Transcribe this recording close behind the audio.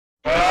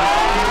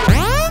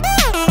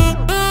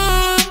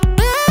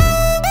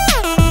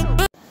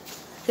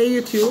Hey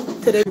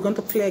YouTube, today we're going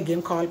to play a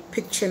game called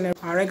Pictionary.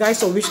 Alright guys,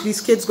 so wish these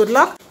kids good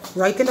luck.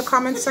 Write in the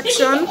comment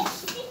section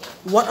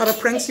what other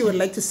pranks you would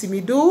like to see me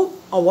do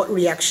or what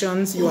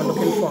reactions you are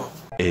looking for.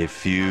 A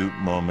few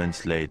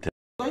moments later.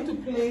 We're going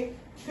to play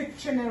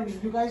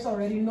Pictionary. You guys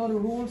already know the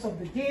rules of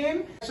the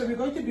game. So we're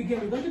going to begin.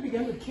 We're going to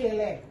begin with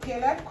Caleb.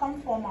 Caleb,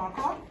 come for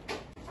marker.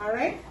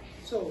 Alright,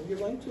 so you're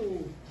going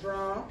to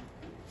draw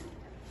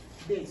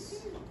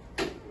this.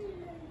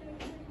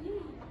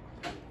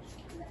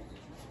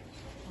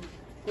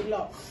 Good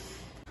luck.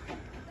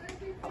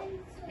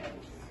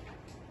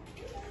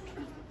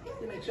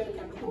 Make sure the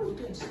camera can go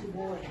to and see the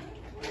boy.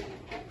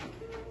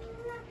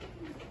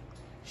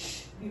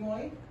 Shh, be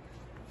boy.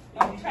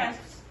 Trash.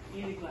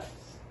 Easy glass.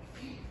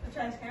 A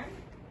trash can?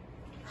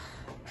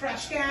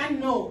 Trash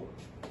can? No.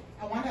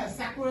 I want a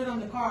exact word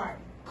on the card.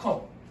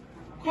 Cup.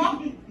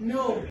 Cup?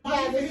 No.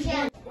 What is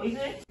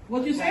it?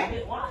 What you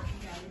say? What?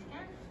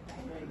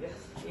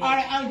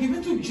 Alright, I'll give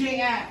it to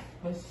JF.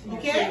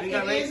 Okay? Okay,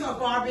 It is a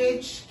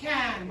garbage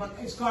can, but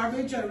it's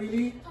garbage I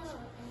really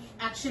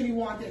actually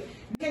want it.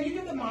 Can you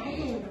give the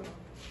marker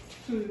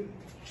to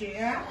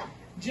JF?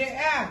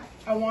 JF,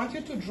 I want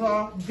you to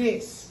draw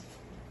this.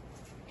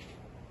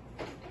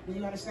 Do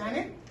you understand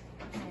it?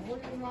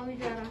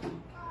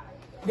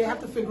 They have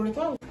to figure it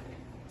out.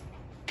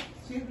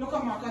 See, look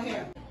at marker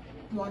here.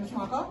 You want this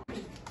marker?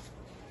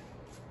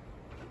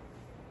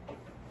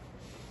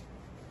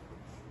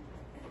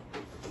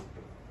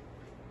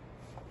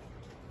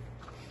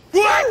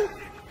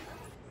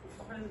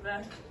 What is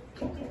that?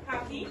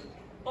 Happy?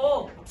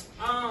 Oh,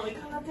 we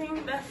call that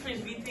thing, that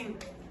frisbee thing.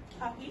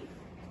 Happy?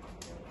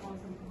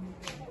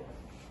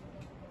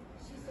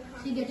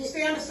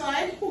 Stay on the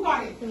side. Who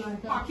got it?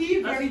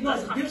 Hockey, very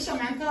good. Give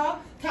Samantha.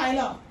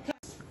 Tyler.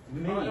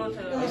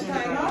 Yes,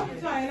 Tyler.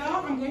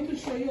 Tyler, I'm going to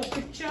show you a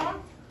picture.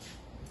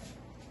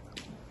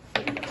 I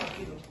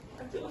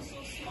feel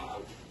so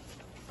small.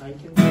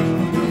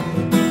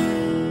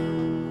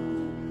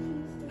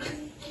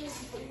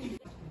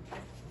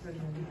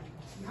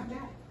 Not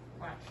bad.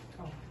 What?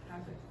 Oh,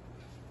 that's it.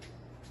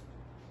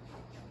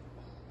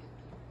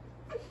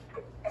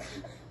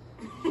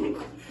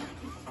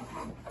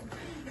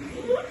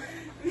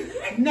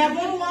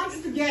 Neville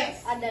wants to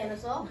guess. A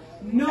dinosaur?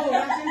 No,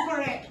 that's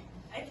incorrect.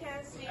 I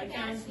can't see. I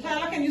can't see.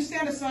 Tyler, can you stay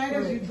on the side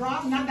as you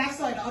drop? Not that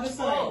side, the other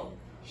side. Oh.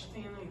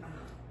 Stand like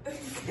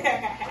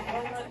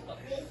that.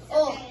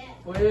 Oh,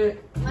 Wait.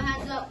 my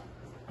hands up.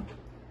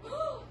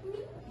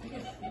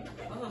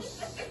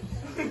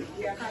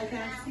 Yeah, I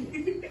can't see.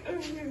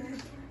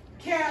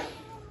 Cat.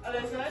 A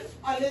lizard?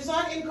 A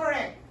lizard,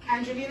 incorrect.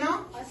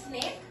 Angelina? A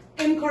snake?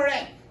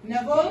 Incorrect.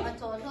 Neville? A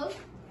turtle?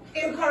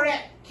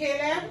 Incorrect.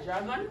 Caleb?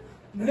 Dragon?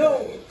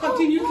 No.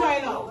 Continue,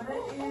 Tyler.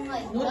 Oh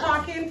my No god.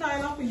 talking,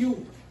 Tyler, for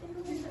you.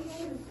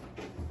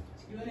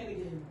 You want it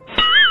again.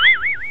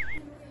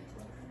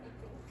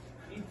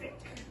 You think?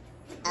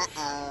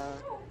 Uh-oh.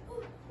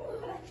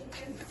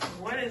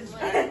 What is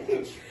that?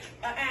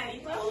 An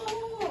anteater?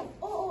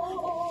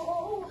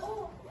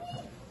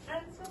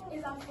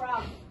 It's a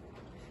frog.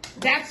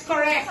 That's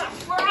correct.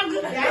 Frog!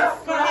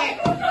 That's correct.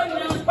 Oh,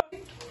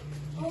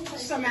 no.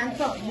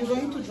 Samantha, you're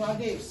going to draw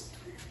this.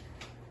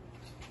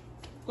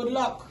 Good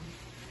luck.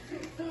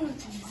 Oh,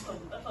 Jesus.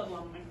 That's a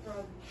long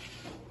frog.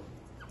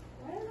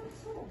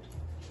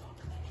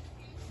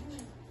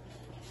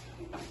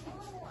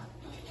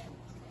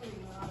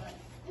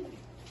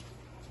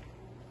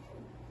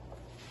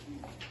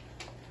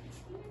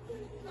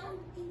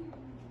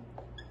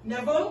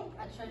 Neville?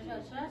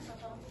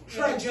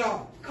 Treasure.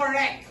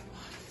 Correct.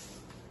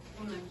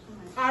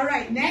 All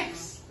right,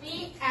 next.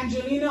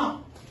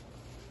 Angelina.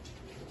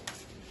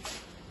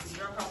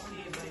 Your copy,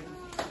 baby.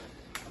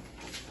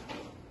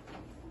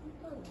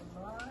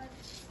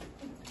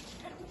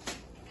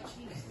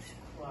 Jesus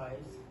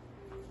Christ.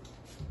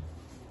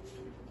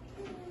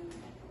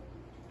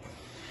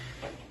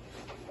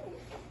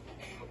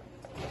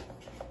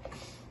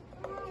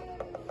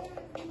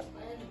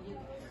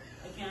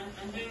 I can't.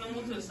 I'm doing the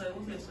move to the side.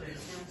 Move to the side.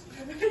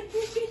 I can't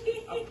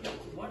see. Okay,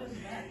 what is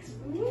that?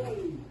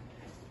 Okay.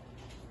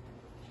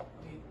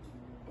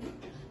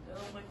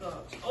 Oh my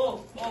God.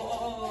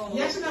 Oh.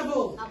 Yes,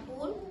 Neville. A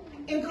pool?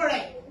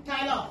 Incorrect.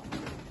 Tyler.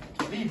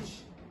 Beach.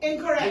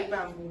 Incorrect.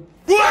 Bamboo.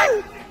 I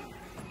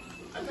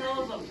thought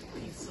it was a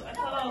pizza. I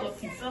thought it was a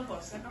pizza for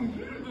a second.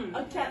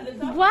 A cat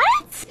lizard?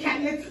 What?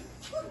 Catlet.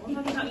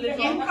 What's a cat lizard?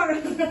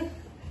 Incorrect.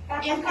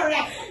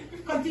 Incorrect.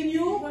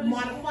 Continue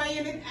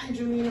modifying it,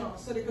 Angelina,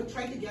 so they could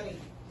try to get it.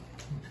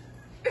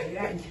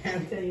 I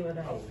can't tell you what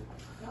that is.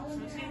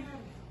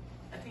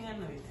 I think I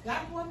know it.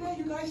 That one there,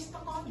 you guys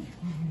stuck on.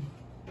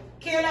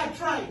 Caleb,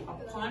 try. A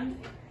pond?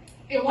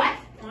 A what?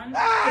 Pond?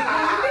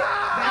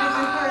 That is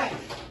incorrect.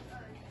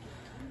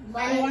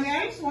 Anyone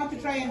else want to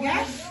try and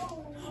guess?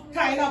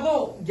 Tyler,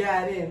 go.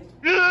 Get in.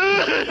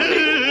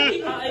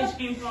 Ice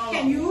cream flower.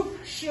 Can you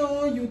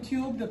show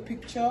YouTube the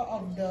picture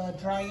of the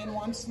drying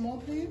once more,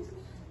 please?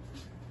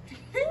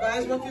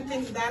 Guys, what you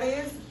think that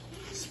is?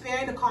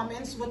 Spare in the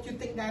comments what you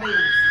think that is.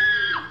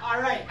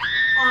 All right.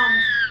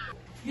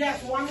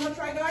 Yes, one more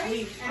try, guys.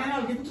 And then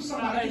I'll give it to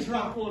somebody to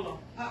drop.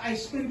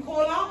 Ice cream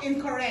cola,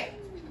 incorrect.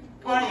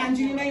 All right,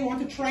 Angelina, you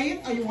want to try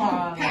it or you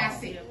want to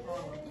pass it?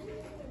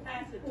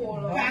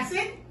 Pass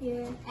it?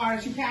 Yeah. All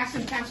right, you pass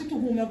it. Pass it to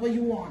whomever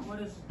you want. What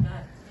is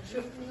that?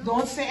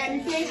 Don't say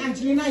anything,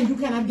 Angelina, and you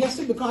cannot guess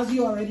it because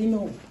you already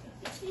know.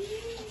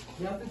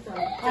 You have to tell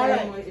All me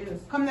right, what it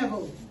is. come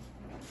Neville.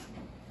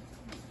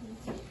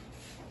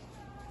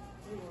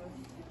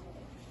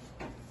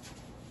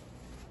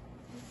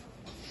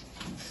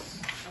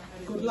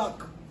 Good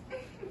luck.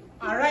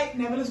 All right,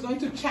 Neville is going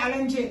to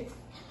challenge it.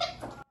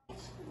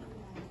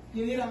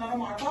 You need another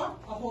marker.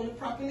 I'll hold it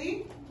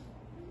properly.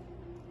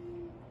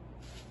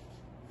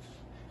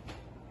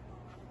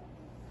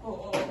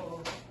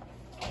 Oh.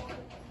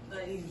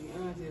 Not easy.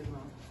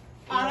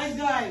 All right,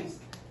 guys.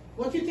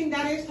 What do you think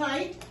that is,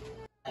 Ty?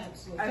 A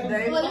Well,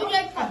 diaper? let me try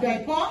A properly.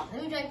 diaper?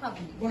 Let me try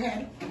properly. Go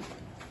ahead.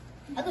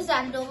 I can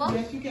stand it over.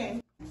 Yes, you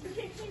can.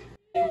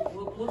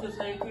 What is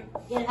that?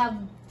 You'll have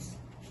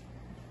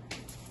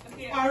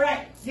All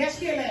right. Yes,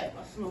 Caleb.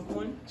 A snow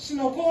cone?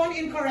 Snow cone,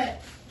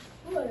 incorrect.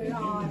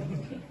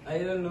 I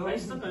don't know. I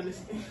stuck on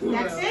this.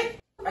 That's it?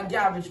 A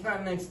garbage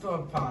pan next to a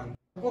pond.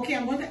 Okay,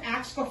 I'm going to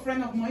ask a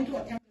friend of mine to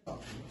attempt it.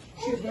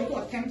 She's going to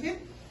attempt it.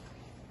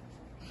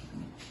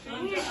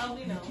 I'll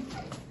be now.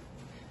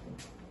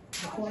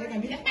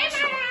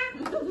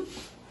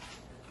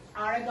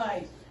 All right,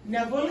 guys.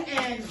 Neville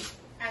and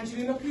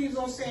Angelina, please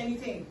don't say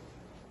anything.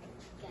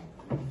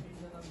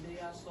 They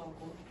are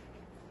circles.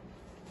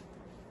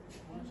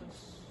 Bunch of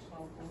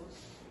circles.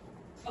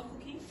 A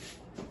cookie?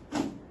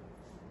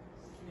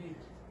 Wait.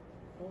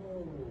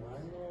 Oh, I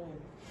know.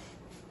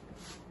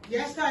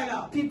 Yes,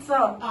 Tyler. Pizza.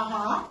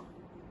 Uh-huh.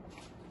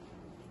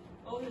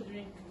 Oh, the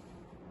drink.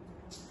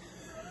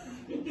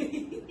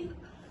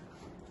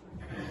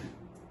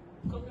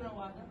 Coconut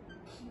water.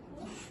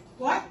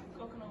 What?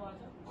 Coconut water.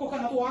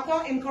 Coconut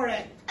water,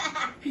 incorrect.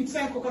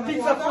 Pizza and coconut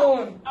Pizza water.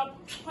 cone.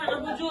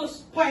 Pineapple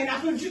juice.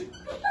 Pineapple juice.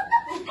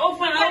 Oh,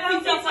 pineapple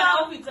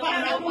pizza.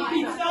 Pineapple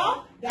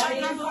pizza. That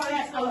is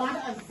correct. I want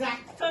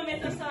exact.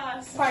 Tomato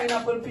sauce.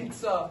 Pineapple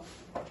pizza.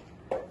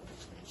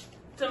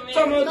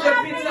 Tomato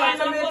Tomato pizza.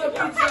 Tomato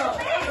pizza.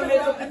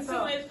 Tomato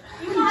pizza.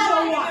 Pizza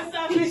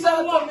what? Pizza,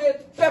 tomato,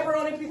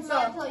 pepperoni That's pizza.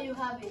 how you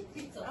have it.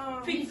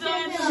 Pizza. Pizza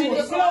and She tomato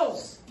was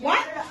close.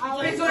 What?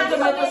 Pizza and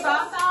tomato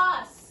sauce.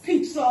 Sauce.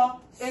 Pizza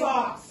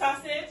sauce.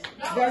 sausage.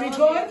 Very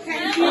good.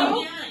 Thank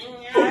you.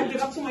 I big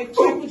up to my chick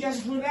who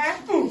just drew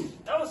that.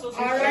 That was so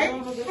All right.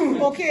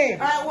 Okay.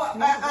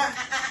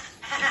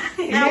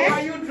 Now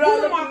are you Who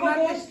drawing the up marker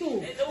nothing? goes to?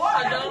 It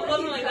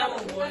wasn't like that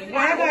one, boy. All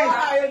right, guys.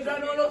 Are you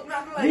drawing up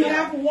nothing We like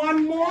that? have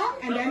one more,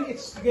 and then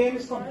it's game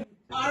is complete.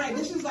 All right,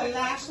 this is the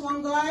last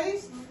one,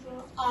 guys.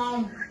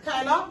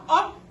 Tyler,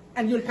 up,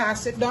 and you'll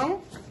pass it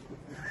down.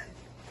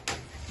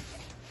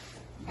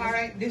 All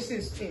right, this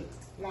is it.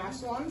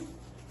 Last one.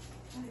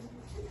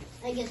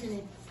 I guess in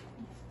it.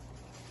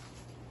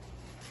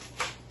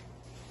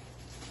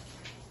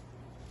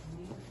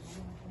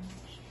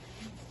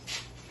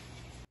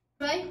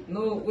 Right?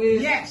 No,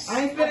 wait. Yes.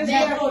 I ain't A finished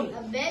bed. yet.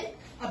 A bed?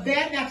 A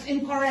bed, that's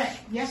incorrect.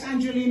 Yes,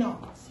 Angelina.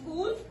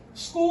 School?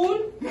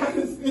 School, that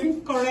is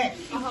incorrect.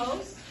 A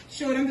house?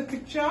 Show them the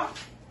picture.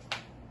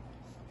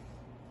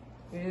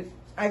 Wait,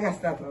 I got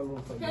start all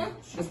over again.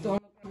 Just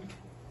don't.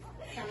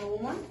 Camera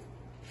woman,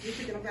 you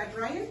picking up that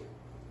drawing?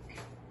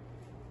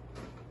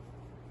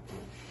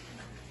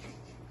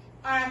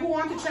 All right, who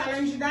want to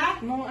challenge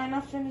that? No, I'm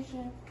not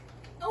finishing.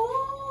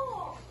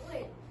 Oh!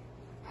 Wait.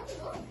 I don't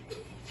know.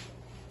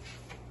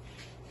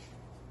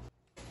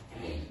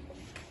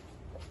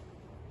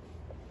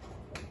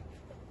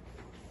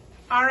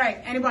 All right,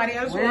 anybody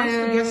else who wants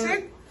to guess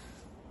it?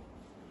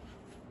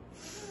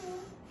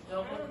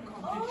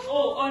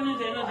 Oh, no,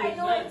 they're I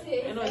know it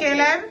is.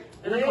 Caleb?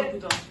 And a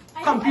computer.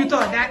 Computer,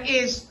 that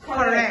is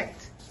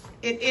correct.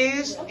 It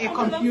is a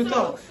computer.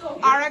 All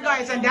right,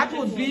 guys, and that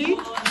would be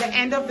the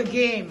end of the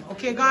game.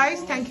 Okay,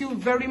 guys, thank you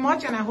very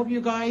much, and I hope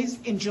you guys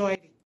enjoyed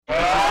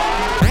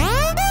it.